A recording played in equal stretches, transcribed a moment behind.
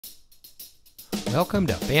Welcome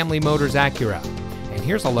to Family Motors Acura, and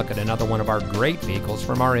here's a look at another one of our great vehicles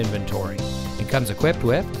from our inventory. It comes equipped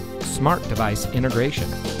with smart device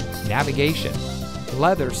integration, navigation,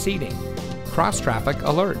 leather seating, cross-traffic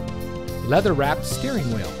alert, leather-wrapped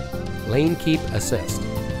steering wheel, lane keep assist,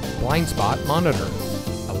 blind spot monitor,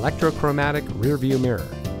 electrochromatic rear-view mirror,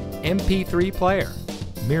 MP3 player,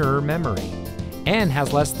 mirror memory, and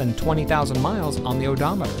has less than 20,000 miles on the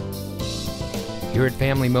odometer. Here at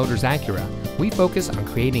Family Motors Acura, we focus on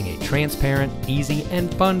creating a transparent, easy,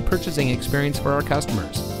 and fun purchasing experience for our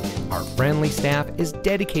customers. Our friendly staff is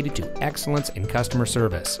dedicated to excellence in customer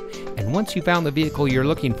service. And once you found the vehicle you're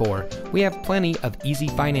looking for, we have plenty of easy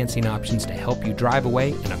financing options to help you drive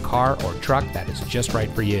away in a car or truck that is just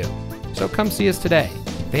right for you. So come see us today.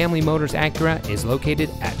 Family Motors Acura is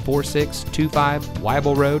located at 4625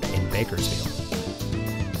 Wible Road in Bakersfield.